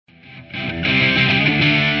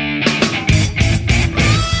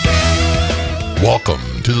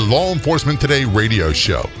Law Enforcement Today radio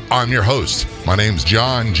show. I'm your host. My name's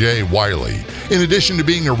John J. Wiley. In addition to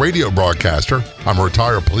being a radio broadcaster, I'm a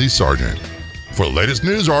retired police sergeant. For the latest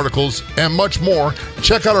news articles and much more,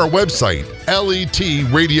 check out our website,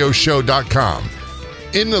 letradioshow.com.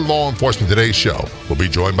 In the Law Enforcement Today show, we'll be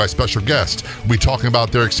joined by special guests. We'll be talking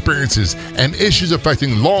about their experiences and issues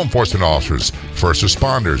affecting law enforcement officers, first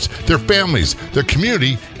responders, their families, their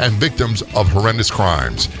community, and victims of horrendous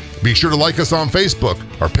crimes. Be sure to like us on Facebook.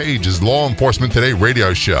 Our page is Law Enforcement Today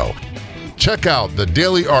Radio Show. Check out the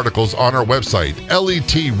daily articles on our website,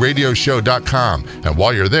 letradioshow.com. And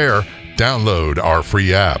while you're there, download our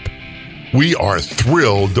free app. We are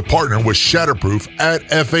thrilled to partner with Shatterproof at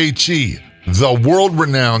FHE, the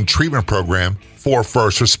world-renowned treatment program for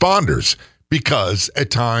first responders, because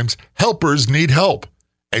at times, helpers need help.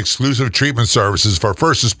 Exclusive treatment services for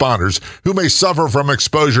first responders who may suffer from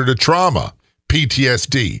exposure to trauma,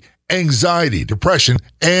 PTSD, anxiety, depression,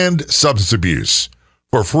 and substance abuse.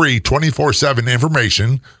 For free 24/7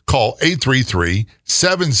 information, call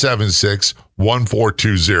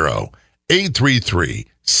 833-776-1420.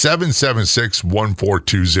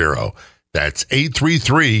 833-776-1420. That's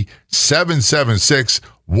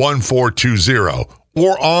 833-776-1420.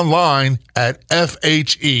 Or online at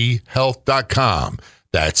fhehealth.com.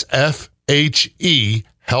 That's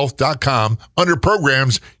fhehealth.com. Under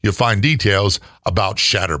programs, you'll find details about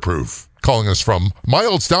Shatterproof. Calling us from my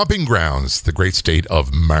old stomping grounds, the great state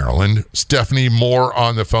of Maryland, Stephanie Moore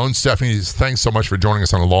on the phone. Stephanie, thanks so much for joining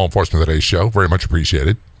us on the Law Enforcement Today show. Very much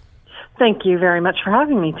appreciated. Thank you very much for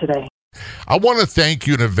having me today. I want to thank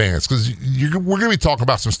you in advance because we're going to be talking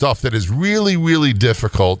about some stuff that is really, really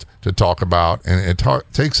difficult to talk about, and it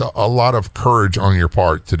takes a lot of courage on your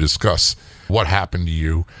part to discuss what happened to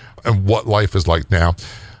you and what life is like now.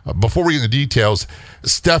 Before we get into details,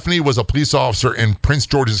 Stephanie was a police officer in Prince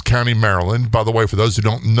George's County, Maryland. By the way, for those who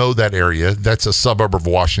don't know that area, that's a suburb of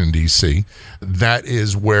Washington, D.C. That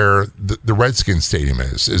is where the Redskins Stadium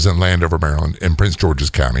is in Landover, Maryland, in Prince George's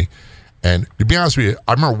County. And to be honest with you,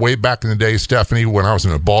 I remember way back in the day, Stephanie, when I was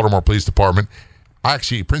in the Baltimore Police Department,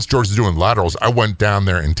 Prince George is doing laterals. I went down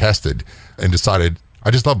there and tested and decided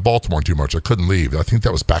I just loved Baltimore too much. I couldn't leave. I think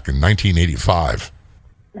that was back in 1985.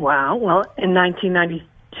 Wow. Well, in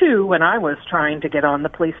 1992, when I was trying to get on the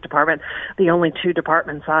police department, the only two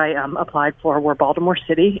departments I applied for were Baltimore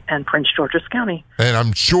City and Prince George's County. And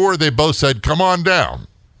I'm sure they both said, come on down.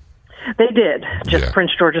 They did. Just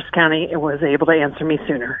Prince George's County was able to answer me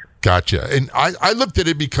sooner. Gotcha. And I looked at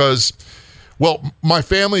it because, well, my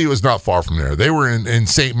family was not far from there. They were in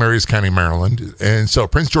St. Mary's County, Maryland. And so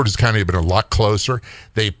Prince George's County had been a lot closer.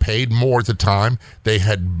 They paid more at the time. They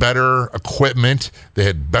had better equipment. They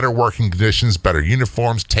had better working conditions, better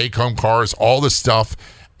uniforms, take-home cars, all this stuff.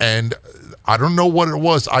 And I don't know what it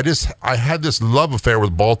was. I had this love affair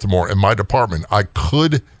with Baltimore in my department. I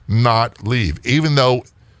could not leave, even though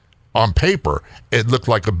on paper, it looked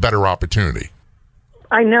like a better opportunity.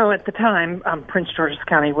 I know at the time, Prince George's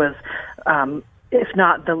County was, if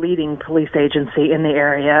not the leading police agency in the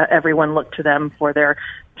area. Everyone looked to them for their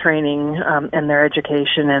training and their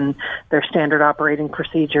education and their standard operating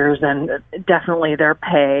procedures and definitely their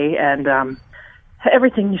pay and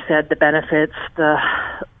everything you said, the benefits, the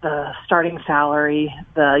starting salary,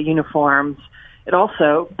 the uniforms. It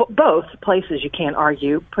also, both places you can't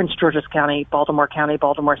argue, Prince George's County, Baltimore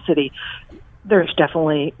City, there's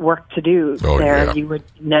definitely work to do there. Yeah. You would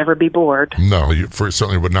never be bored. No, you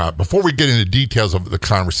certainly would not. Before we get into details of the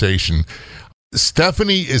conversation,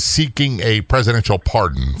 Stephanie is seeking a presidential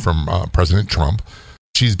pardon from President Trump.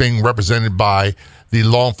 She's being represented by the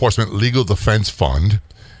Law Enforcement Legal Defense Fund.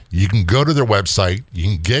 You can go to their website. You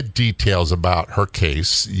can get details about her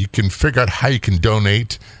case. You can figure out how you can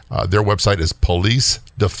donate. Their website is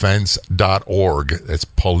policedefense.org. It's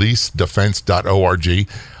policedefense.org.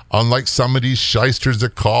 Unlike some of these shysters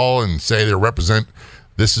that call and say they represent,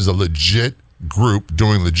 this is a legit group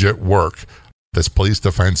doing legit work. That's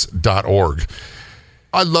policedefense.org.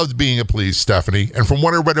 I loved being a police, Stephanie. And from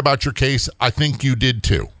what I read about your case, I think you did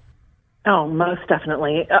too. Oh, most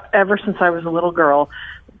definitely. Ever since I was a little girl,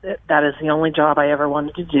 that is the only job I ever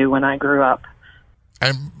wanted to do when I grew up.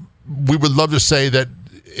 And we would love to say that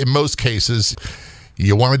in most cases,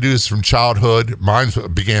 you want to do this from childhood. Mine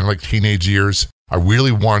began like teenage years. I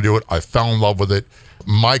really want to do it. I fell in love with it.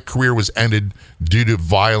 My career was ended due to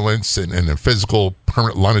violence and a physical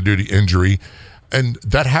permanent line of duty injury. And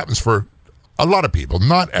that happens for a lot of people,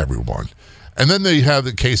 not everyone. And then they have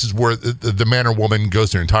the cases where the man or woman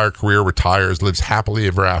goes their entire career, retires, lives happily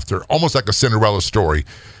ever after, almost like a Cinderella story.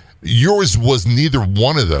 Yours was neither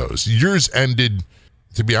one of those. Yours ended,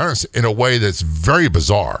 to be honest, in a way that's very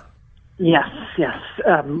bizarre. Yes.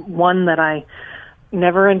 One that I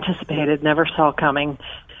never anticipated, never saw coming.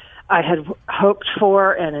 I had hoped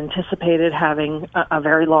for and anticipated having a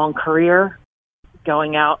very long career,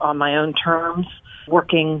 going out on my own terms,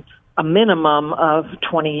 working a minimum of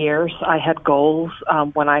 20 years. I had goals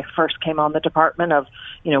when I first came on the department of,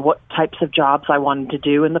 what types of jobs I wanted to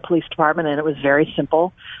do in the police department, and it was very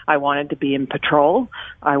simple. I wanted to be in patrol,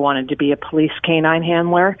 I wanted to be a police canine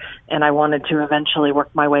handler, and I wanted to eventually work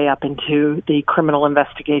my way up into the criminal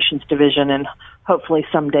investigations division and hopefully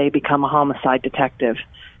someday become a homicide detective.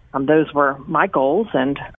 Those were my goals,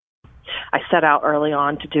 and I set out early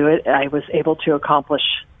on to do it. I was able to accomplish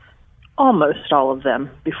almost all of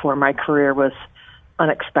them before my career was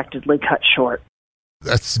unexpectedly cut short.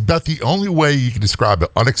 That's about the only way you can describe it,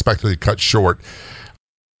 unexpectedly cut short.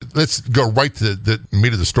 Let's go right to the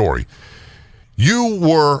meat of the story. You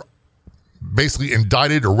were basically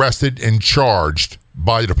indicted, arrested, and charged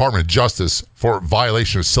by the Department of Justice for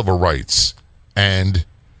violation of civil rights. And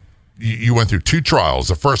you went through 2 trials.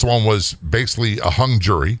 The first one was basically a hung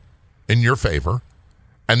jury in your favor,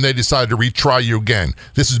 and they decided to retry you again.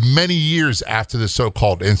 This is many years after the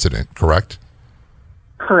so-called incident, correct?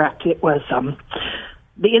 Correct. It was,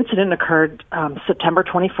 the incident occurred September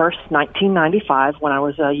 21st, 1995, when I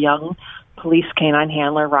was a young police canine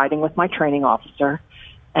handler riding with my training officer.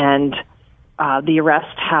 And the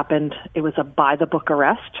arrest happened. It was a by-the-book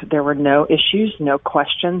arrest. There were no issues, no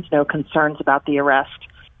questions, no concerns about the arrest.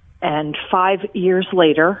 And 5 years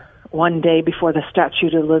later, one day before the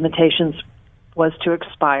statute of limitations was to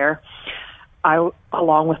expire, I,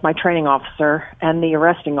 along with my training officer and the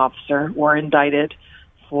arresting officer, were indicted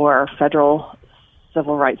for federal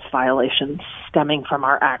civil rights violations stemming from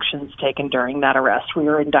our actions taken during that arrest. We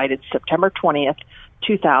were indicted September 20th,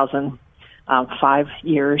 2000, 5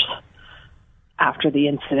 years after the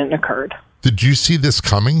incident occurred. Did you see this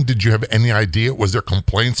coming? Did you have any idea? Was there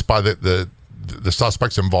complaints by the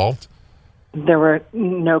suspects involved? There were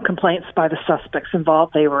no complaints by the suspects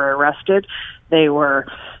involved. They were arrested. They were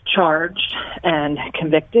charged and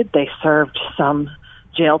convicted. They served some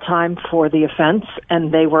jail time for the offense,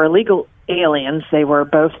 and they were illegal aliens. They were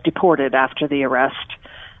both deported after the arrest.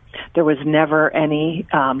 There was never any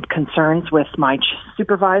concerns with my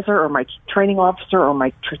supervisor or my training officer or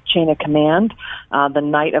my chain of command the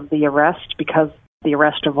night of the arrest, because the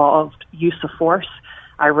arrest involved use of force.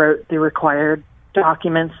 I wrote the required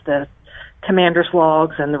documents, the commander's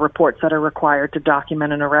logs, and the reports that are required to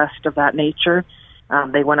document an arrest of that nature.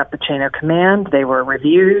 They went up the chain of command. They were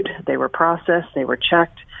reviewed. They were processed. They were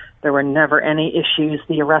checked. There were never any issues.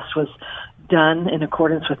 The arrest was done in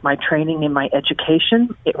accordance with my training and my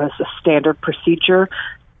education. It was a standard procedure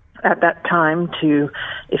at that time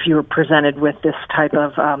if you were presented with this type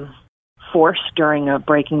of force during a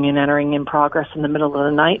breaking and entering in progress in the middle of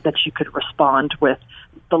the night, that you could respond with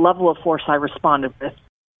the level of force I responded with.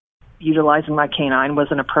 Utilizing my canine was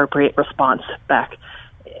an appropriate response back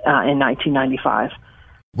in 1995.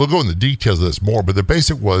 We'll go into the details of this more, but the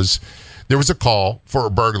basic was there was a call for a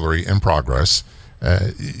burglary in progress.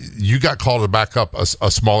 You got called to back up a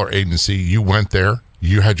smaller agency. You went there.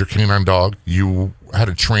 You had your canine dog. You had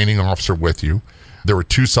a training officer with you. There were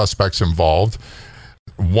 2 suspects involved.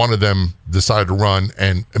 One of them decided to run,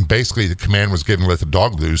 and basically the command was given to let the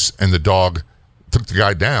dog loose, and the dog took the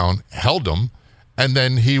guy down, held him, and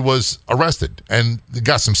then he was arrested and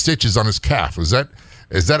got some stitches on his calf. Is that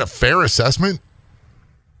a fair assessment?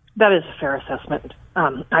 That is a fair assessment. I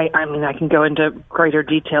mean, I can go into greater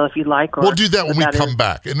detail if you'd like. We'll do that when we come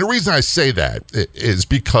back. And the reason I say that is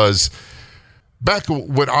because back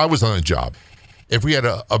when I was on the job, if we had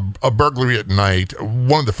a burglary at night,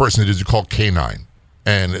 one of the first things to do is you call K9.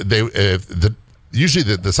 And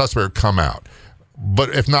usually the suspect would come out. But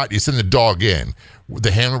if not, you send the dog in.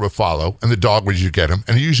 The handler would follow, and the dog would usually get him,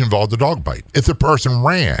 and it usually involved a dog bite. If the person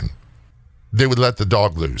ran, they would let the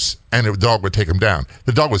dog loose, and the dog would take him down.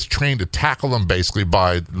 The dog was trained to tackle them basically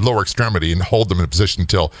by lower extremity and hold them in a position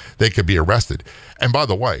until they could be arrested. And by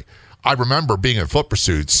the way, I remember being in foot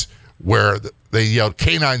pursuits where they yelled,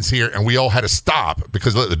 "K9's here," and we all had to stop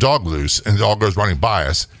because they let the dog loose, and the dog goes running by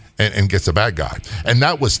us and gets the bad guy. And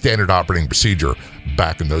that was standard operating procedure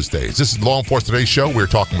back in those days. This is Law Enforcement Today's show. We're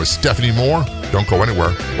talking with Stephanie Moore. Don't go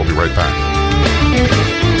anywhere. We'll be right back.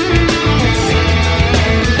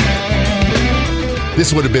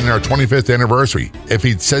 This would have been our 25th anniversary. If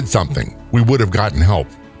he'd said something, we would have gotten help.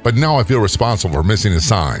 But now I feel responsible for missing the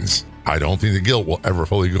signs. I don't think the guilt will ever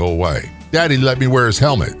fully go away. Daddy let me wear his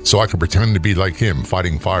helmet so I could pretend to be like him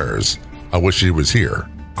fighting fires. I wish he was here.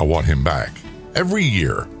 I want him back. Every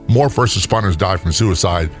year, more first responders die from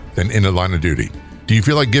suicide than in the line of duty. Do you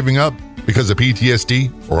feel like giving up? Because of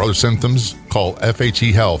PTSD or other symptoms, call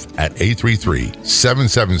FHE Health at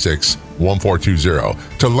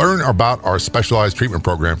 833-776-1420 to learn about our specialized treatment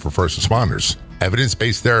program for first responders.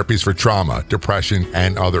 Evidence-based therapies for trauma, depression,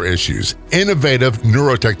 and other issues. Innovative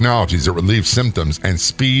neurotechnologies that relieve symptoms and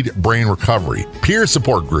speed brain recovery. Peer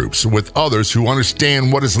support groups with others who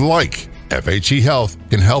understand what it's like. FHE Health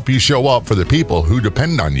can help you show up for the people who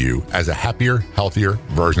depend on you as a happier, healthier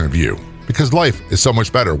version of you. Because life is so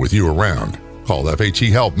much better with you around. Call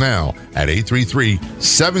FHE Help now at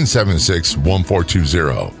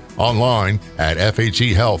 833-776-1420. Online at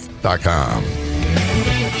FHEHealth.com.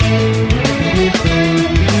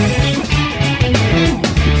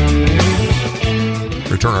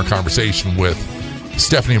 Return our conversation with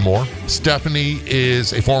Stephanie Moore. Stephanie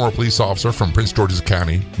is a former police officer from Prince George's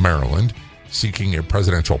County, Maryland, seeking a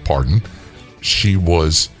presidential pardon. She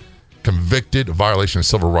was convicted of violation of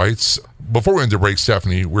civil rights. Before we end the break,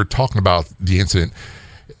 Stephanie, we're talking about the incident.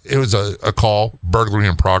 It was a call, burglary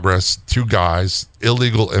in progress, 2 guys,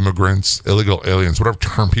 illegal immigrants, illegal aliens, whatever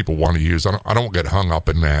term people want to use. I don't get hung up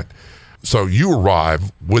in that. So you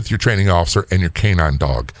arrive with your training officer and your canine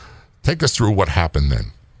dog. Take us through what happened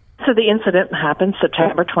then. So the incident happened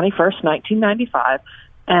September 21st, 1995.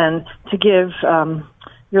 And to give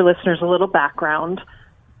your listeners a little background,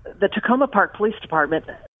 the Tacoma Park Police Department,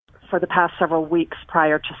 for the past several weeks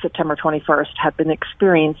prior to September 21st, had been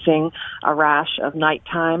experiencing a rash of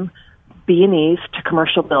nighttime B&Es to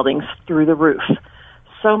commercial buildings through the roof.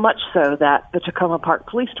 So much so that the Tacoma Park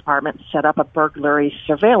Police Department set up a burglary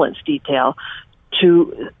surveillance detail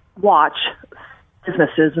to watch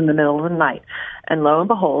businesses in the middle of the night. And lo and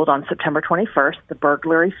behold, on September 21st, the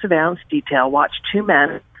burglary surveillance detail watched 2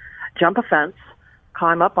 men jump a fence,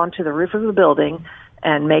 climb up onto the roof of the building,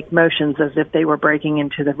 and make motions as if they were breaking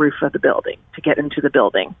into the roof of the building to get into the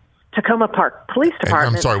building. Tacoma Park Police Department...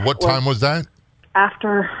 And I'm sorry, what time was that?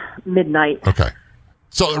 After midnight. Okay.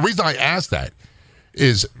 So the reason I asked that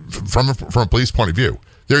is, from a police point of view,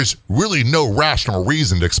 there's really no rational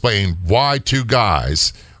reason to explain why 2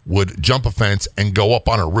 guys would jump a fence and go up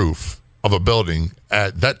on a roof of a building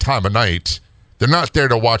at that time of night. They're not there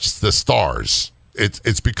to watch the stars.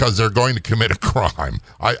 It's because they're going to commit a crime.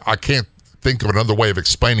 I can't think of another way of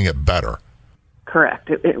explaining it better. Correct.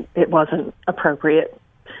 It wasn't appropriate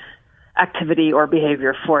activity or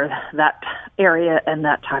behavior for that area and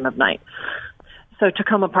that time of night. So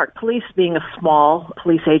Tacoma Park Police, being a small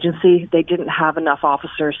police agency, they didn't have enough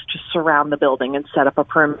officers to surround the building and set up a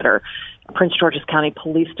perimeter. Prince George's County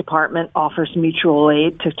Police Department offers mutual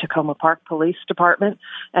aid to Tacoma Park Police Department,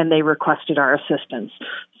 and they requested our assistance.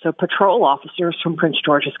 So patrol officers from Prince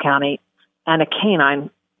George's County and a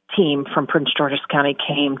canine team from Prince George's County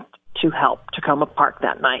came to help Tacoma Park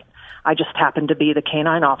that night. I just happened to be the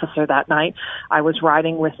canine officer that night. I was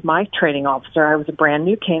riding with my training officer. I was a brand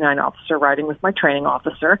new canine officer riding with my training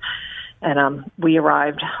officer. And we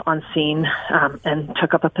arrived on scene and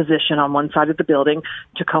took up a position on one side of the building.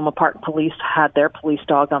 Tacoma Park Police had their police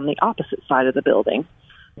dog on the opposite side of the building.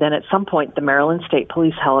 Then at some point, the Maryland State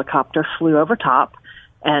Police helicopter flew over top,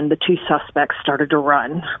 and the 2 suspects started to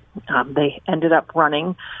run. They ended up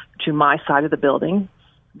running to my side of the building.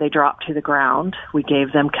 They dropped to the ground. We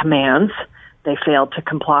gave them commands. They failed to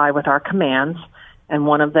comply with our commands, and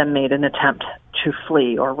one of them made an attempt to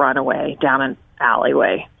flee or run away down an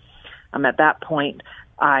alleyway. At that point,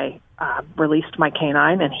 I released my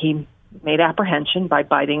canine, and he made apprehension by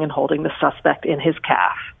biting and holding the suspect in his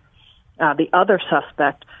calf. The other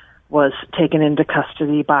suspect was taken into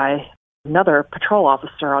custody by another patrol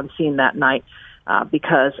officer on scene that night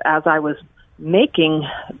because as I was making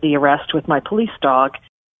the arrest with my police dog,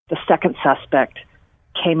 the second suspect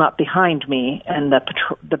came up behind me, and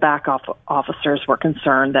the back officers were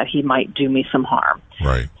concerned that he might do me some harm.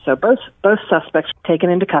 Right. So both suspects were taken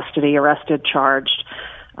into custody, arrested, charged,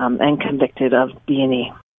 and convicted of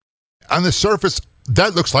B&E. On the surface,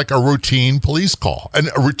 that looks like a routine police call and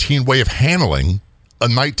a routine way of handling a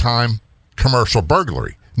nighttime commercial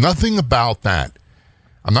burglary. Nothing about that.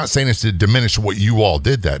 I'm not saying this to diminish what you all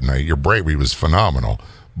did that night. Your bravery was phenomenal,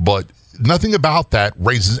 but nothing about that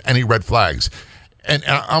raises any red flags. And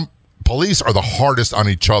police are the hardest on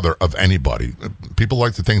each other of anybody. People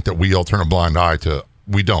like to think that we all turn a blind eye to.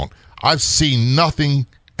 We don't. I've seen nothing,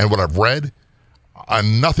 and what I've read,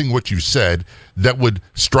 nothing what you said that would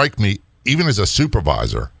strike me, even as a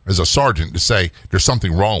supervisor, as a sergeant, to say there's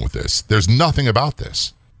something wrong with this. There's nothing about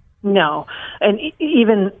this. No. And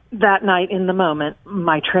even that night in the moment,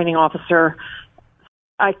 my training officer,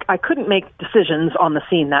 I couldn't make decisions on the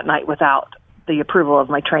scene that night without the approval of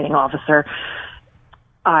my training officer.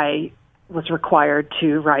 I was required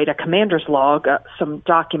to write a commander's log, some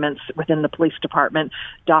documents within the police department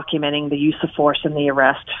documenting the use of force in the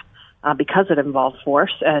arrest because it involved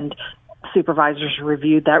force. And supervisors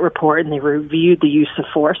reviewed that report, and they reviewed the use of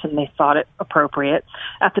force, and they thought it appropriate.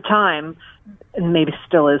 At the time, and maybe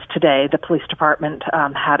still is today, the police department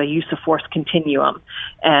had a use of force continuum.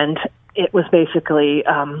 And it was basically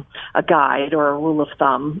a guide or a rule of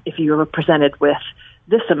thumb. If you were presented with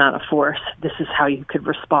this amount of force, this is how you could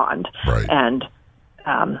respond. Right. And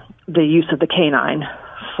the use of the canine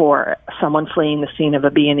for someone fleeing the scene of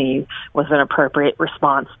a B&E was an appropriate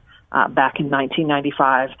response back in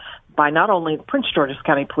 1995 by not only Prince George's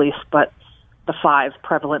County Police, but the 5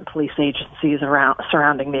 prevalent police agencies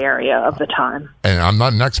surrounding the area of the time. And I'm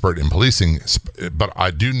not an expert in policing, but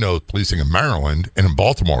I do know policing in Maryland and in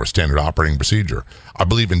Baltimore is standard operating procedure. I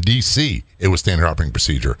believe in D.C. it was standard operating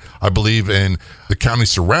procedure. I believe in the county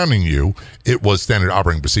surrounding you, it was standard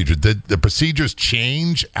operating procedure. Did the procedures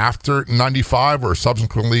change after 95 or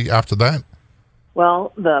subsequently after that?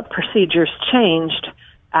 Well, the procedures changed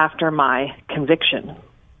after my conviction.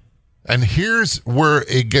 And here's where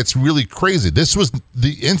it gets really crazy. The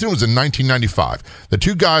incident was in 1995. The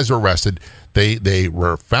 2 guys were arrested. They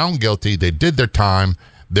were found guilty. They did their time.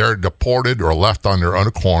 They're deported or left on their own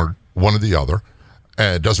accord, one or the other.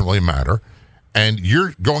 It doesn't really matter. And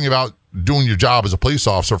you're going about doing your job as a police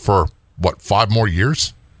officer for, 5 more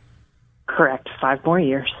years? Correct, 5 more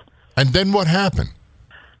years. And then what happened?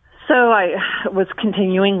 So I was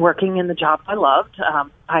continuing working in the job I loved.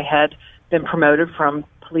 I had been promoted from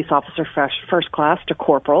police officer first class to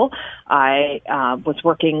corporal. I was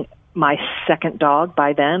working my second dog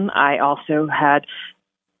by then. I also had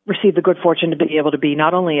received the good fortune to be able to be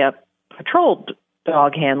not only a patrol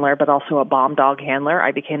dog handler, but also a bomb dog handler.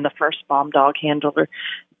 I became the first bomb dog team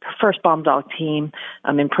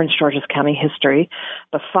in Prince George's County history.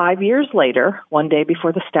 But 5 years later, one day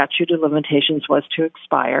before the statute of limitations was to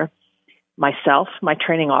expire, myself, my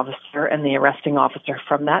training officer, and the arresting officer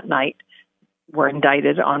from that night were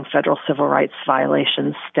indicted on federal civil rights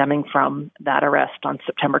violations stemming from that arrest on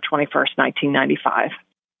September 21st, 1995.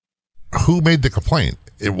 Who made the complaint?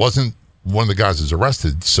 It wasn't one of the guys who's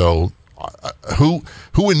arrested. So who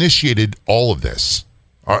initiated all of this?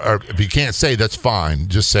 Or if you can't say, that's fine.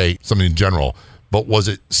 Just say something in general. But was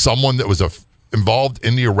it someone that was involved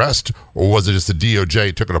in the arrest, or was it just the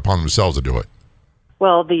DOJ took it upon themselves to do it?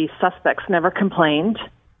 Well, the suspects never complained.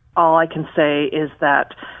 All I can say is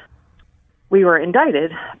that we were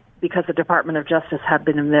indicted because the Department of Justice had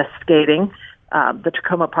been investigating the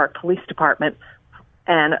Tacoma Park Police Department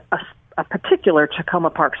and a particular Tacoma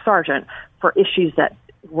Park sergeant for issues that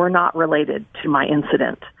were not related to my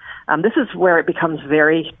incident. This is where it becomes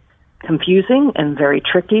very confusing and very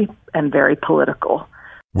tricky and very political.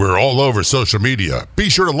 We're all over social media. Be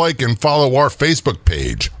sure to like and follow our Facebook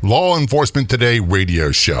page, Law Enforcement Today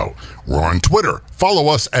Radio Show. We're on Twitter. Follow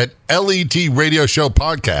us at LET Radio Show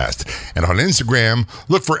Podcast. And on Instagram,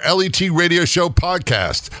 look for LET Radio Show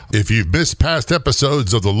Podcast. If you've missed past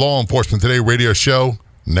episodes of the Law Enforcement Today Radio Show,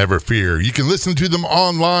 never fear. You can listen to them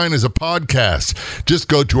online as a podcast. Just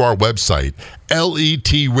go to our website,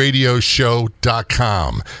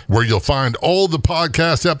 letradioshow.com, where you'll find all the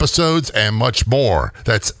podcast episodes and much more.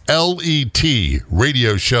 That's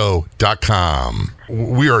letradioshow.com.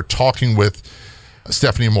 We are talking with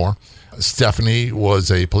Stephanie Moore. Stephanie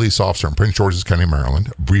was a police officer in Prince George's County,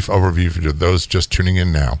 Maryland. A brief overview for those just tuning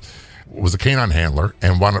in now. Was a canine handler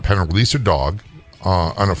and wound up having to release her dog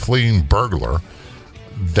on a fleeing burglar.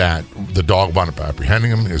 That the dog wound up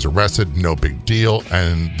apprehending him, is arrested, no big deal,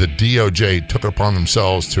 and the DOJ took it upon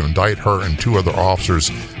themselves to indict her and 2 other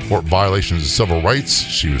officers for violations of civil rights.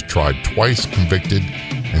 She was tried twice, convicted,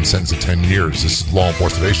 and sentenced to 10 years. This is Law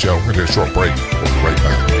Enforcement Today Show. We're going to take a short break. We'll be right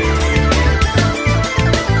back.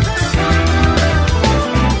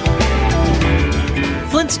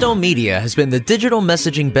 Flintstone Media has been the digital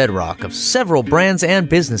messaging bedrock of several brands and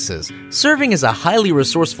businesses, serving as a highly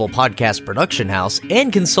resourceful podcast production house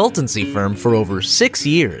and consultancy firm for over 6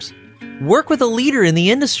 years. Work with a leader in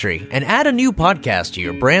the industry and add a new podcast to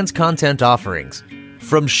your brand's content offerings.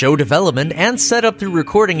 From show development and setup through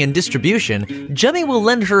recording and distribution, Jemmy will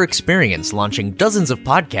lend her experience launching dozens of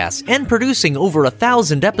podcasts and producing over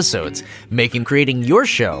 1,000 episodes, making creating your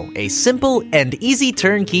show a simple and easy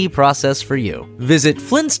turnkey process for you. Visit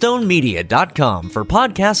flintstonemedia.com for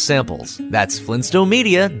podcast samples. That's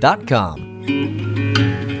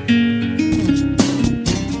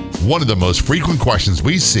flintstonemedia.com. One of the most frequent questions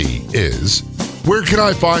we see is, where can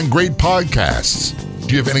I find great podcasts?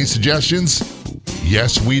 Do you have any suggestions?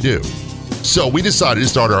 Yes, we do. So we decided to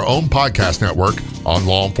start our own podcast network on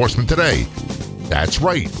Law Enforcement Today. That's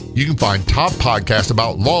right. You can find top podcasts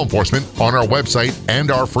about law enforcement on our website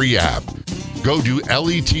and our free app. Go to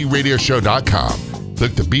letradioshow.com,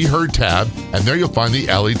 click the Be Heard tab, and there you'll find the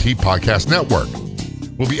LET Podcast Network.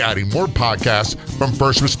 We'll be adding more podcasts from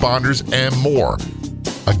first responders and more.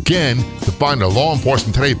 Again, to find the Law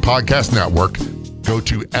Enforcement Today Podcast Network, go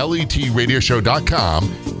to letradioshow.com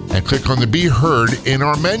and click on the Be Heard in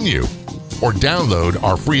our menu, or download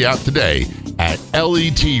our free app today at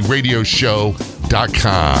letradioshow.com.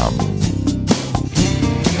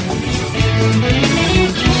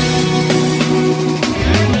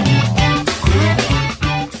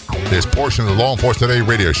 This portion of the Law Enforcement Today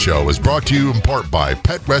radio show is brought to you in part by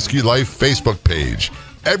Pet Rescue Life Facebook page.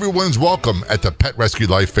 Everyone's welcome at the Pet Rescue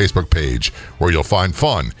Life Facebook page, where you'll find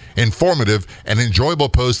fun, informative, and enjoyable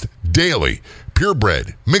posts daily.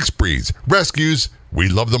 Purebred, mixed breeds, rescues, we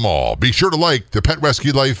love them all. Be sure to like the Pet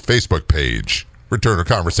Rescue Life Facebook page. Return to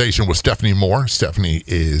conversation with Stephanie Moore. Stephanie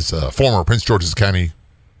is a former Prince George's County,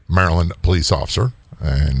 Maryland police officer,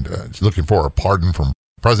 and is looking for a pardon from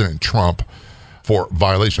President Trump for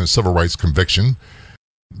violation of civil rights conviction.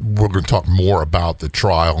 We're going to talk more about the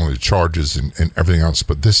trial and the charges and everything else.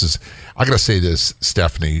 But I got to say this,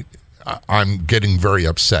 Stephanie, I'm getting very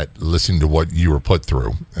upset listening to what you were put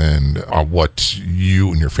through and what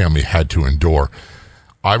you and your family had to endure.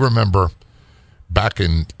 I remember back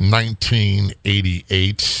in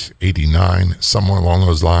 1988, 89, somewhere along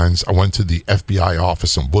those lines, I went to the FBI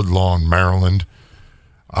office in Woodlawn, Maryland.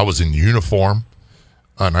 I was in uniform.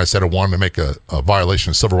 And I said I wanted to make a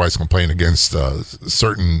violation of civil rights complaint against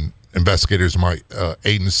certain investigators in my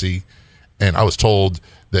agency. And I was told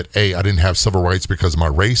that, A, I didn't have civil rights because of my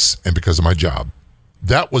race and because of my job.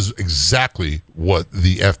 That was exactly what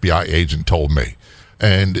the FBI agent told me.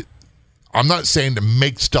 And I'm not saying to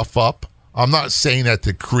make stuff up. I'm not saying that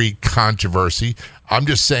to create controversy. I'm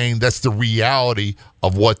just saying that's the reality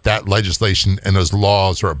of what that legislation and those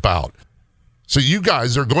laws are about. So you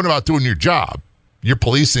guys are going about doing your job. You're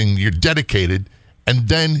policing, you're dedicated, and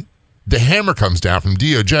then the hammer comes down from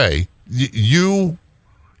DOJ. You,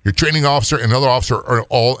 your training officer, and another officer are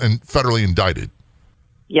all federally indicted.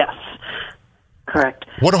 Yes, correct.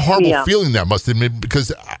 What a horrible feeling that must have been,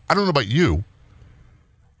 because I don't know about you.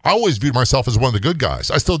 I always viewed myself as one of the good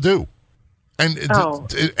guys. I still do. And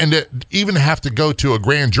to even have to go to a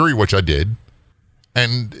grand jury, which I did,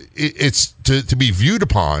 and it's to be viewed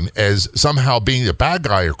upon as somehow being a bad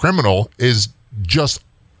guy or criminal is just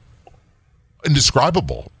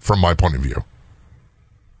indescribable from my point of view.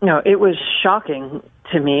 No, it was shocking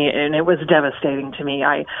to me, and it was devastating to me.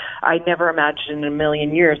 I never imagined in a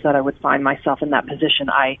million years that I would find myself in that position.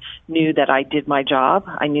 I knew that I did my job.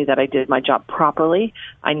 I knew that I did my job properly.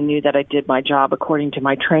 I knew that I did my job according to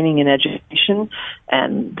my training and education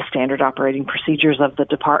and the standard operating procedures of the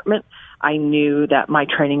department. I knew that my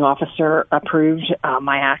training officer approved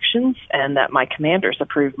my actions and that my commanders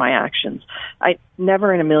approved my actions. I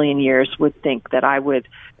never in a million years would think that I would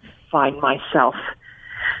find myself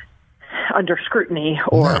under scrutiny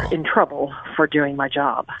or in trouble for doing my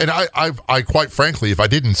job. And I quite frankly, if I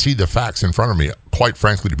didn't see the facts in front of me, quite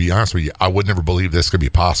frankly, to be honest with you, I would never believe this could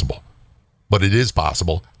be possible. But it is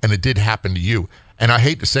possible, and it did happen to you. And I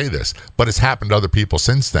hate to say this, but it's happened to other people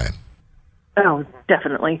since then. Oh,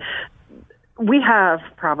 definitely. We have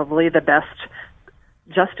probably the best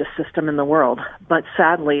justice system in the world, but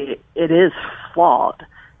sadly, it is flawed.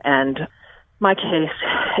 And my case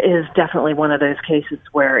is definitely one of those cases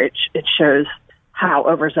where it shows how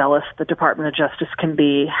overzealous the Department of Justice can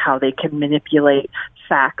be, how they can manipulate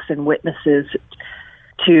facts and witnesses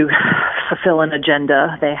to fulfill an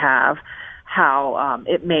agenda they have, how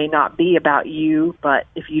it may not be about you, but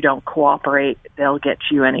if you don't cooperate, they'll get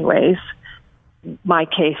you anyways. My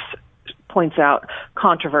case points out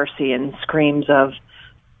controversy and screams of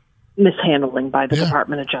mishandling by the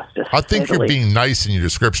Department of Justice. I think you're being nice in your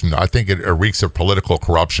description. I think it reeks of political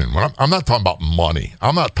corruption. I'm not talking about money.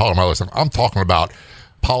 I'm not talking about this. I'm talking about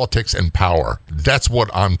politics and power. That's what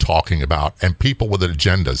I'm talking about, and people with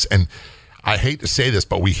agendas. And I hate to say this,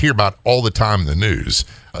 but we hear about all the time in the news,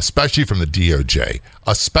 especially from the DOJ,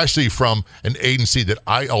 especially from an agency that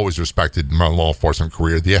I always respected in my law enforcement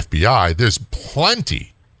career, the FBI. There's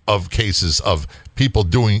plenty of cases of people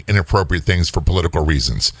doing inappropriate things for political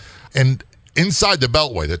reasons. And inside the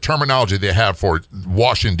Beltway, the terminology they have for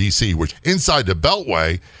Washington, D.C., which inside the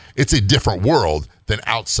Beltway, it's a different world than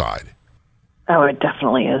outside. Oh, it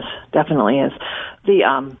definitely is. Definitely is.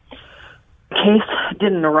 The case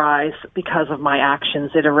didn't arise because of my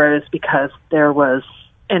actions. It arose because there was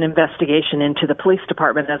an investigation into the police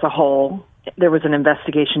department as a whole. There was an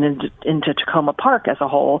investigation into Tacoma Park as a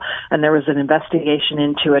whole, and there was an investigation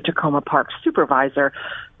into a Tacoma Park supervisor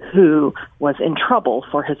who was in trouble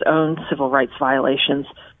for his own civil rights violations,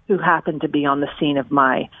 who happened to be on the scene of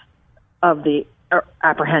the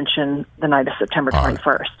apprehension the night of September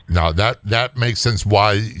 21st. Now, that makes sense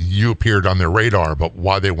why you appeared on their radar, but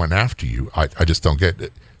why they went after you, I just don't get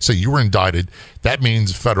it. So you were indicted. That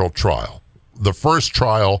means federal trial. The first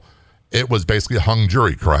trial, it was basically a hung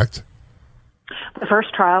jury, correct? The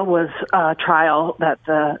first trial was a trial that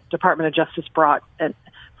the Department of Justice brought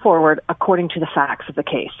forward according to the facts of the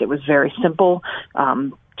case. It was very simple,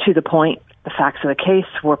 to the point. The facts of the case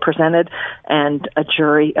were presented, and a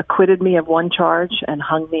jury acquitted me of one charge and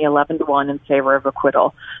hung me 11-1 in favor of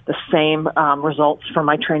acquittal. The same results for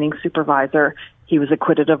my training supervisor. He was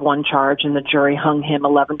acquitted of one charge, and the jury hung him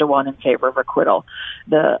 11-1 in favor of acquittal.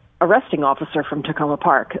 The arresting officer from Tacoma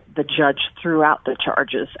Park, the judge threw out the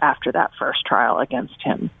charges after that first trial against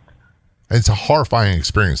him. It's a horrifying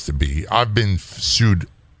experience to be. I've been sued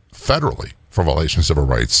federally for violation of civil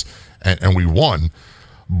rights, and we won.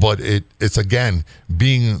 But it's again,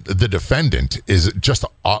 being the defendant is just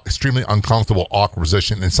an extremely uncomfortable, awkward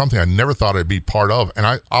position, and something I never thought I'd be part of. And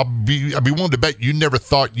I'd be willing to bet you never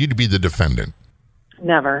thought you'd be the defendant.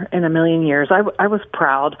 Never in a million years. I was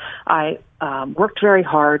proud. I worked very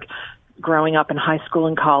hard growing up in high school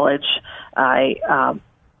and college.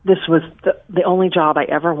 This was the only job I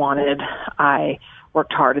ever wanted. I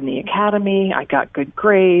worked hard in the academy. I got good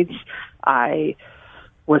grades. I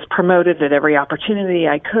was promoted at every opportunity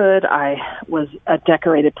I could. I was a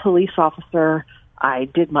decorated police officer. I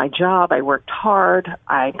did my job. I worked hard.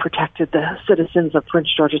 I protected the citizens of Prince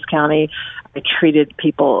George's County. I treated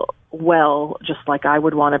people well, just like I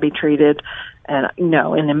would want to be treated. And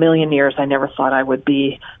no, in a million years, I never thought I would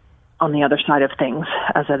be on the other side of things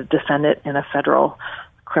as a defendant in a federal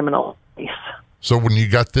criminal case. So when you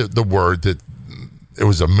got the word that it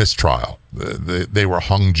was a mistrial, they were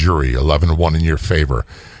hung jury, 11-1 in your favor,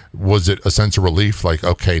 was it a sense of relief, like,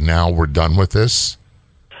 okay, now we're done with this?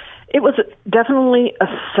 It was definitely a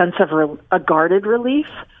sense of a guarded relief,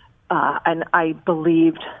 and I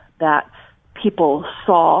believed that people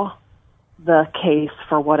saw the case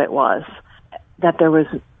for what it was, that there was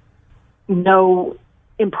no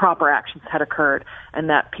improper actions had occurred, and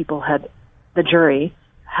that the jury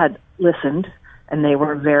had listened, and they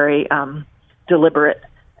were very deliberate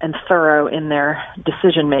and thorough in their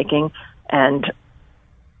decision making, and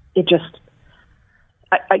it just,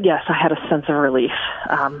 yes, I had a sense of relief.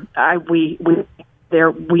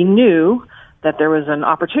 We knew that there was an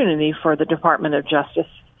opportunity for the Department of Justice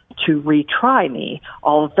to retry me,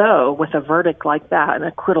 although with a verdict like that, an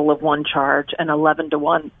acquittal of one charge and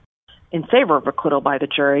 11-1 in favor of acquittal by the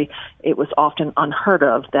jury, it was often unheard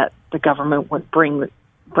of that the government would bring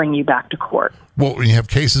you back to court. Well, when you have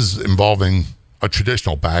cases involving a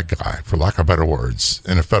traditional bad guy, for lack of better words,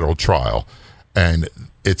 in a federal trial, and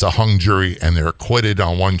it's a hung jury and they're acquitted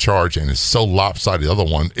on one charge and it's so lopsided the other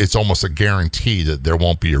one, it's almost a guarantee that there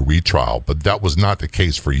won't be a retrial. But that was not the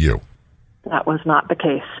case for you. That was not the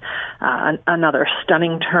case. Another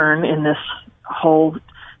stunning turn in this whole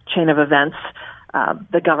chain of events,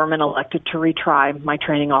 the government elected to retry my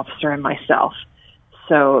training officer and myself.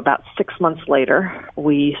 So about 6 months later,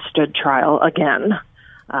 we stood trial again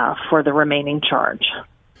for the remaining charge.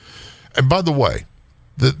 And by the way,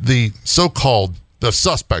 the so-called the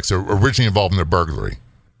suspects are originally involved in the burglary,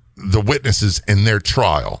 the witnesses in their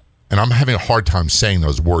trial, and I'm having a hard time saying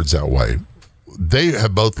those words that way, they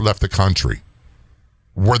have both left the country.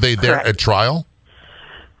 Were they there Correct. at trial?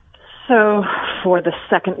 So for the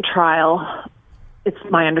second trial, it's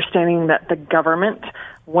my understanding that the government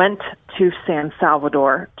went to San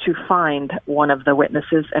Salvador to find one of the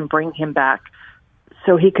witnesses and bring him back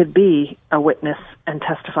so he could be a witness and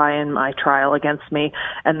testify in my trial against me.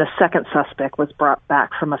 And the second suspect was brought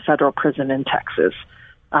back from a federal prison in Texas.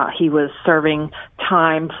 He was serving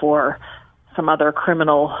time for some other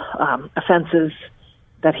criminal offenses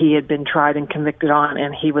that he had been tried and convicted on,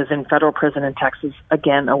 and he was in federal prison in Texas,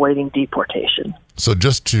 again, awaiting deportation. So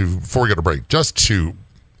before we get a break, just to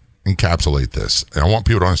encapsulate this, and I want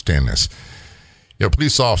people to understand this, you know, a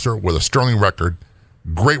police officer with a sterling record,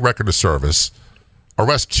 great record of service,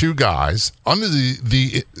 arrests two guys under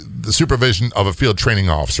the supervision of a field training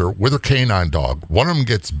officer with a canine dog. One of them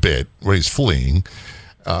gets bit when he's fleeing.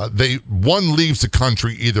 One leaves the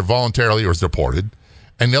country either voluntarily or is deported,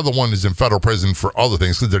 and the other one is in federal prison for other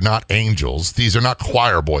things because they're not angels. These are not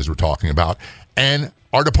choir boys we're talking about. And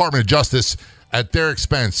our Department of Justice, at their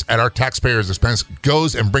expense, at our taxpayers' expense,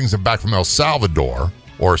 goes and brings them back from El Salvador,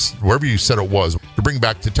 or wherever you said it was, to bring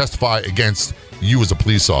back to testify against you as a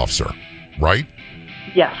police officer, right?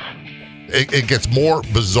 Yes. It gets more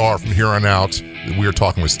bizarre from here on out. We are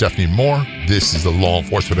talking with Stephanie Moore. This is the Law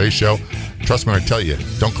Enforcement Today Show. Trust me when I tell you,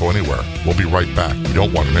 don't go anywhere. We'll be right back. You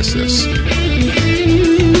don't want to miss this.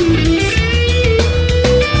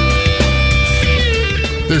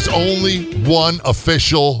 There's only one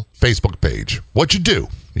official Facebook page. What you do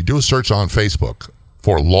a search on Facebook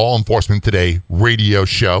for Law Enforcement Today Radio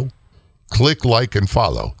Show. Click like and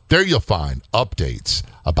follow. There you'll find updates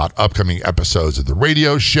about upcoming episodes of the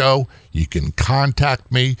radio show. You can contact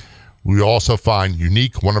me. We also find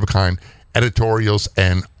unique, one-of-a-kind editorials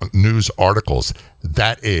and news articles.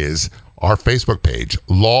 That is our Facebook page,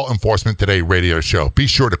 Law Enforcement Today Radio Show. Be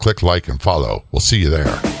sure to click like and follow. We'll see you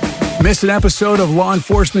there. Miss an episode of Law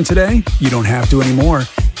Enforcement Today? You don't have to anymore,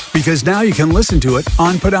 because now you can listen to it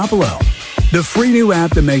on Podopolo, the free new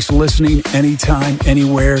app that makes listening anytime,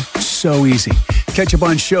 anywhere so easy. Catch up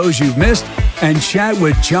on shows you've missed and chat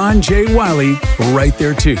with John J. Wiley right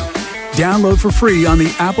there too. Download for free on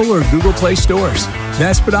the Apple or Google Play stores.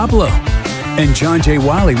 That's Podopolo. And John J.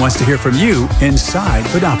 Wiley wants to hear from you inside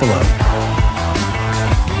Podopolo.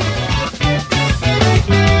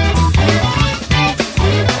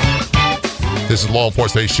 This is Law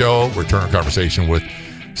Enforcement Today Show. Return our conversation with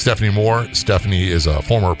Stephanie Moore. Stephanie is a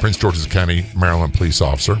former Prince George's County, Maryland police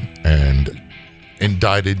officer and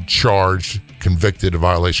indicted, charged, convicted of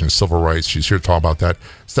violation of civil rights. She's here to talk about that.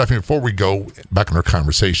 Stephanie, before we go back in our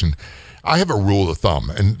conversation, I have a rule of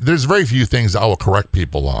thumb, and there's very few things I will correct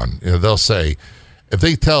people on. You know, they'll say, if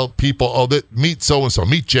they tell people, oh, meet so-and-so,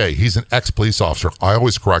 meet Jay, he's an ex-police officer, I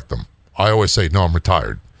always correct them. I always say, no, I'm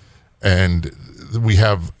retired. And we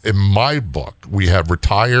have, in my book, we have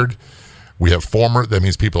retired, we have former, that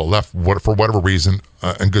means people that left for whatever reason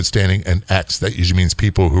in good standing, and ex, that usually means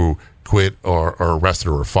people who quit or are arrested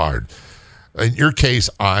or are fired. In your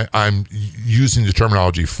case, I'm using the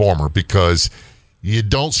terminology former because you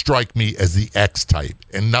don't strike me as the X type,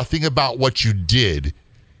 and nothing about what you did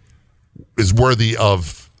is worthy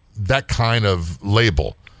of that kind of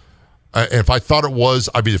label. If I thought it was,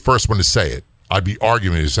 I'd be the first one to say it. I'd be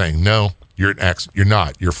arguing and saying, no, you're an X. You're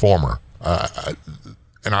not. You're former.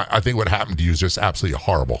 And I think what happened to you is just absolutely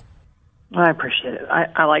horrible. I appreciate it.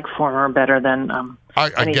 I like former better than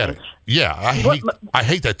I get it. Yeah, I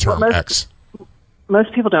hate that term, X.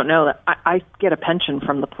 Most people don't know that I get a pension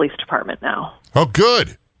from the police department now. Oh,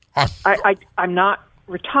 good. I'm not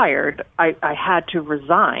retired. I had to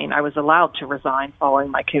resign. I was allowed to resign following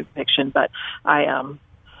my conviction, but I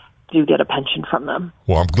do get a pension from them.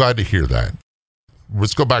 Well, I'm glad to hear that.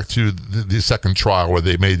 Let's go back to the second trial where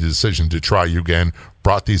they made the decision to try you again,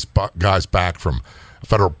 brought these guys back from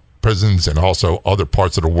federal prisons and also other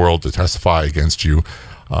parts of the world to testify against you,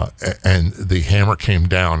 and the hammer came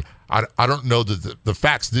down. I don't know that the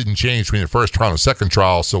facts didn't change between the first trial and the second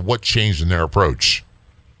trial, so what changed in their approach?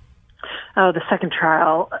 Oh, the second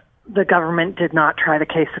trial, the government did not try the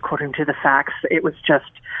case according to the facts. It was just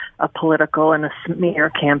a political and a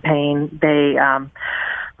smear campaign. They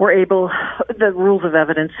were able, the rules of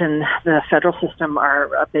evidence in the federal system are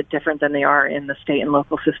a bit different than they are in the state and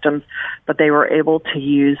local systems, but they were able to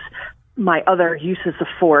use my other uses of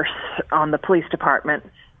force on the police department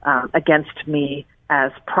against me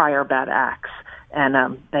as prior bad acts.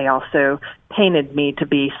 And they also painted me to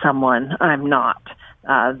be someone I'm not.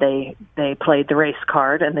 They played the race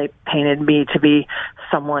card, and they painted me to be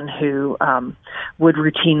someone who would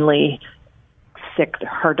routinely sick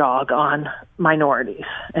her dog on minorities,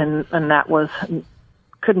 and that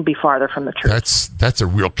couldn't be farther from the truth. That's a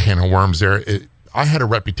real can of worms there. I had a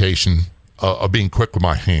reputation of being quick with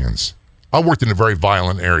my hands. I worked in a very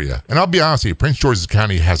violent area, and I'll be honest with you, Prince George's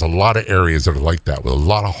County has a lot of areas that are like that, with a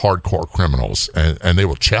lot of hardcore criminals, and they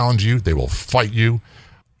will challenge you, they will fight you.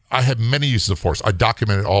 I had many uses of force. I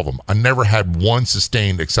documented all of them. I never had one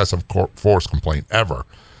sustained excessive force complaint ever.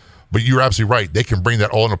 But you're absolutely right. They can bring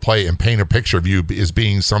that all into play and paint a picture of you as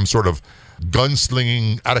being some sort of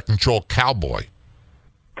gunslinging, out-of-control cowboy.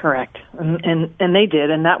 Correct. And they did,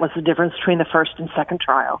 and that was the difference between the first and second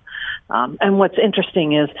trial. And what's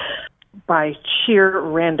interesting is, by sheer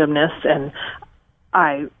randomness, and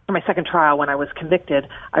for my second trial, when I was convicted,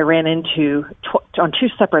 I ran into, on two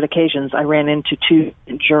separate occasions, I ran into two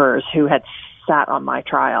jurors who had sat on my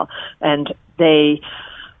trial. And they,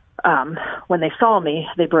 when they saw me,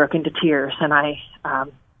 they broke into tears. And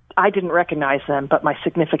I didn't recognize them, but my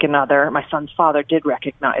significant other, my son's father, did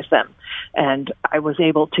recognize them. And I was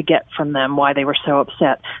able to get from them why they were so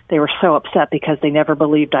upset. They were so upset because they never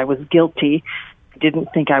believed I was guilty,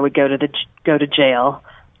 didn't think I would go to jail,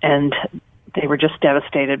 and they were just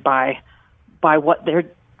devastated by by what their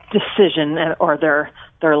decision or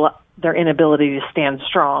their inability to stand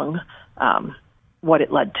strong, what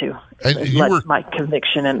it led to. And it led to my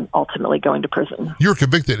conviction and ultimately going to prison. You were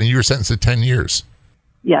convicted and you were sentenced to 10 years.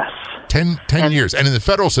 Yes. 10 years. And in the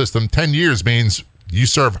federal system, 10 years means you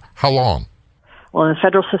serve how long? Well, in the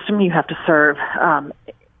federal system, you have to serve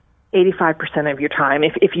 85% of your time.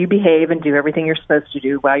 If you behave and do everything you're supposed to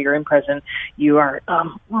do while you're in prison, you are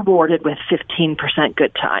rewarded with 15%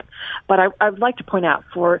 good time. But I would like to point out,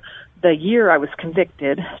 for the year I was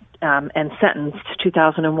convicted and sentenced,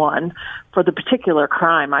 2001, for the particular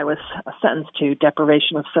crime I was sentenced to,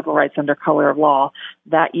 deprivation of civil rights under color of law,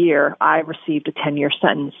 that year I received a 10-year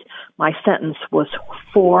sentence. My sentence was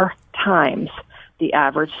 4 times the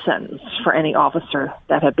average sentence for any officer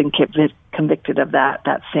that had been convicted of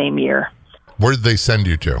that same year. Where did they send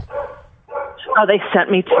you to? Oh, they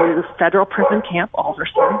sent me to federal prison camp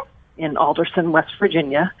Alderson in Alderson, West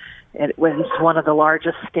Virginia. It was one of the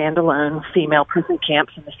largest standalone female prison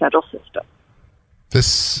camps in the federal system.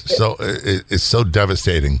 This is so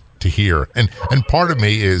devastating to hear. And part of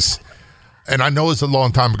me is, and I know it's a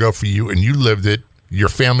long time ago for you, and you lived it, your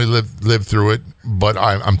family lived through it, but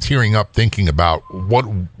I'm tearing up thinking about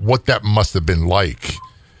what that must have been like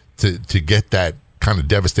to get that kind of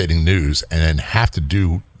devastating news and then have to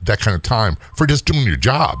do that kind of time for just doing your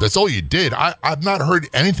job. That's all you did. I've not heard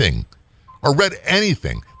anything or read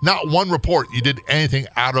anything, not one report you did anything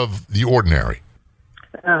out of the ordinary.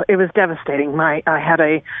 It was devastating. I had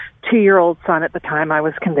a 2-year-old son at the time I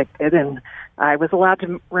was convicted, and I was allowed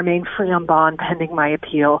to remain free on bond pending my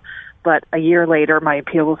appeal. But a year later, my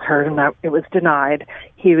appeal was heard and it was denied.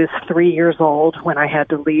 He was 3 years old when I had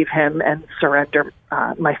to leave him and surrender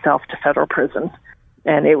myself to federal prison.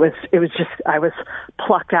 And it was just, I was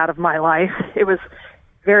plucked out of my life. It was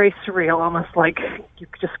very surreal, almost like you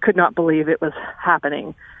just could not believe it was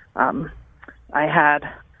happening. I had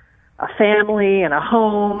a family and a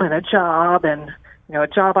home and a job, and a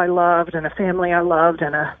job I loved and a family I loved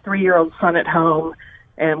and a 3-year-old son at home.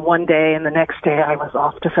 And one day and the next day I was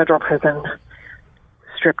off to federal prison,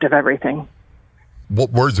 stripped of everything.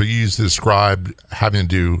 What words are you used to describe having to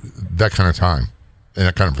do that kind of time in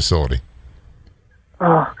that kind of facility?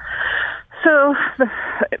 Oh, so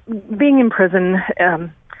being in prison,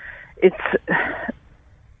 it's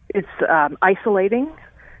isolating.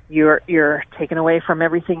 You're taken away from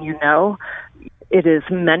everything you know. It is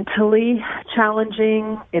mentally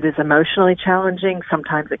challenging. It is emotionally challenging.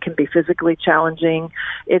 Sometimes it can be physically challenging.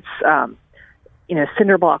 It's,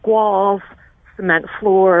 cinder block walls, cement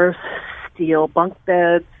floors, steel bunk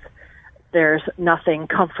beds. There's nothing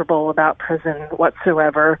comfortable about prison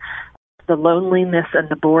whatsoever. The loneliness and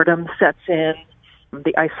the boredom sets in.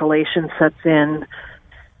 The isolation sets in.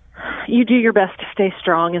 You do your best to stay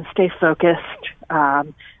strong and stay focused.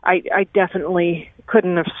 I definitely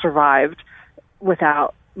couldn't have survived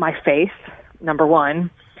without my faith, number one,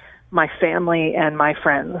 my family and my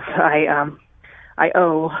friends. I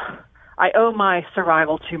owe my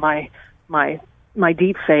survival to my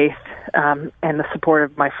deep faith and the support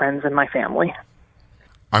of my friends and my family.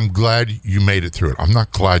 I'm glad you made it through it. I'm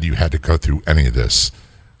not glad you had to go through any of this.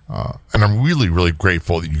 And I'm really, really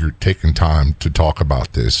grateful that you're taking time to talk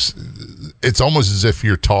about this. It's almost as if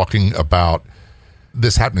you're talking about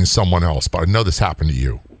this happening to someone else, but I know this happened to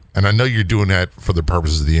you. And I know you're doing that for the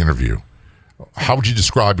purposes of the interview. How would you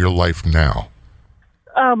describe your life now?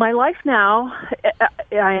 My life now,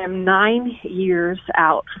 I am 9 years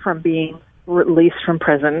out from being released from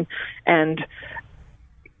prison. And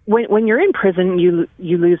when you're in prison, you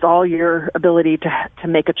lose all your ability to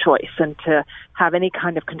make a choice and to have any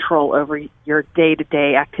kind of control over your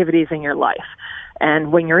day-to-day activities in your life.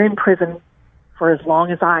 And when you're in prison for as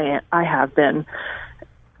long as I have been,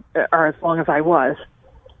 or as long as I was,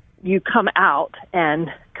 you come out,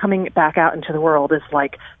 and coming back out into the world is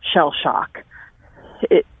like shell shock.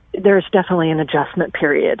 There's definitely an adjustment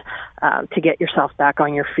period to get yourself back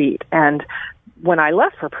on your feet. And when I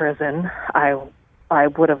left for prison, I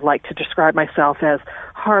would have liked to describe myself as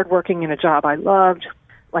hardworking in a job I loved,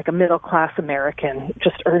 like a middle-class American,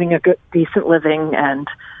 just earning a good, decent living and,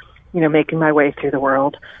 making my way through the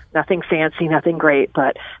world. Nothing fancy, nothing great,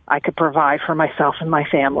 but I could provide for myself and my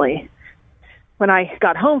family. When I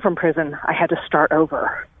got home from prison, I had to start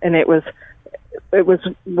over, and it was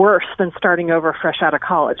worse than starting over fresh out of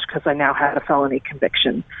college because I now had a felony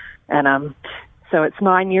conviction. And so it's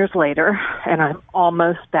 9 years later, and I'm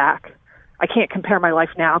almost back. I can't compare my life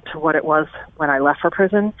now to what it was when I left for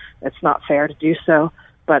prison. It's not fair to do so,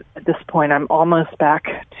 but at this point, I'm almost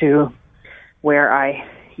back to where I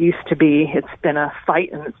used to be. It's been a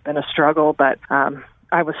fight and it's been a struggle, but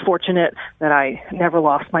I was fortunate that I never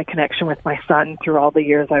lost my connection with my son through all the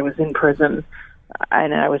years I was in prison,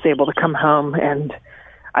 and I was able to come home, and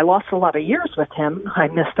I lost a lot of years with him. I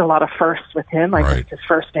missed a lot of firsts with him. I missed his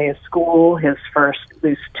first day of school, his first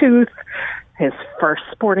loose tooth, his first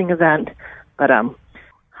sporting event. But I'm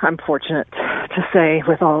fortunate to say,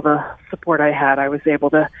 with all the support I had, I was able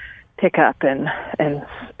to pick up and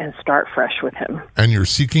start fresh with him. And you're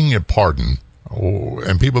seeking a pardon.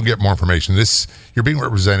 And people get more information. You're being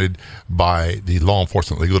represented by the Law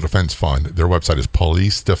Enforcement Legal Defense Fund. Their website is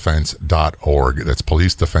policedefense.org. That's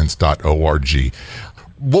policedefense.org.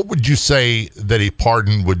 What would you say that a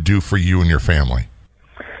pardon would do for you and your family?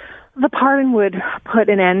 The pardon would put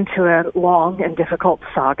an end to a long and difficult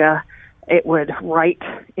saga. It would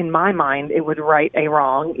in my mind, it would right a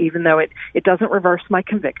wrong, even though it doesn't reverse my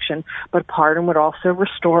conviction. But pardon would also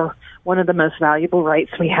restore one of the most valuable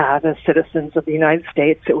rights we have as citizens of the United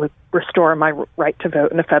States. It would restore my right to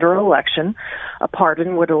vote in a federal election. A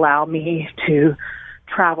pardon would allow me to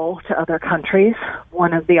travel to other countries.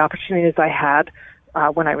 One of the opportunities I had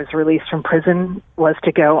when I was released from prison was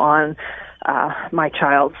to go on my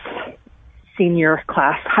child's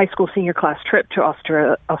high school senior class trip to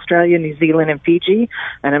Australia, New Zealand, and Fiji.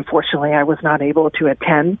 And unfortunately, I was not able to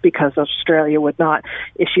attend because Australia would not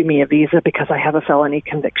issue me a visa because I have a felony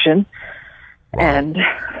conviction. Wow. And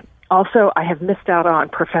also, I have missed out on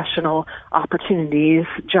professional opportunities,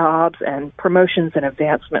 jobs, and promotions and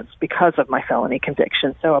advancements because of my felony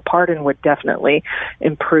conviction. So a pardon would definitely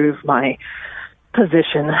improve my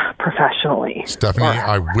position professionally. Stephanie,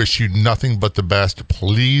 I wish you nothing but the best.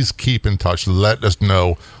 Please keep in touch. Let us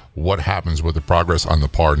know what happens with the progress on the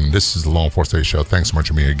pardon. This is the Law Enforcement Today Show. Thanks so much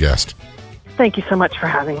for being a guest. Thank you so much for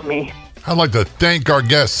having me. I'd like to thank our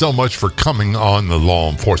guests so much for coming on the Law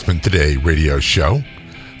Enforcement Today radio show.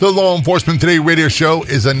 The Law Enforcement Today radio show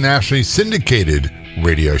is a nationally syndicated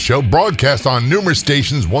radio show broadcast on numerous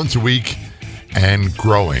stations once a week and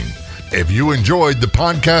growing. If you enjoyed the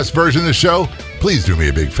podcast version of the show, please do me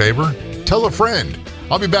a big favor. Tell a friend.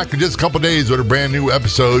 I'll be back in just a couple days with a brand new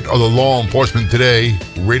episode of the Law Enforcement Today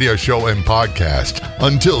radio show and podcast.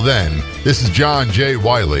 Until then, this is John J.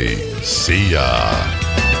 Wiley. See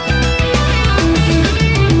ya.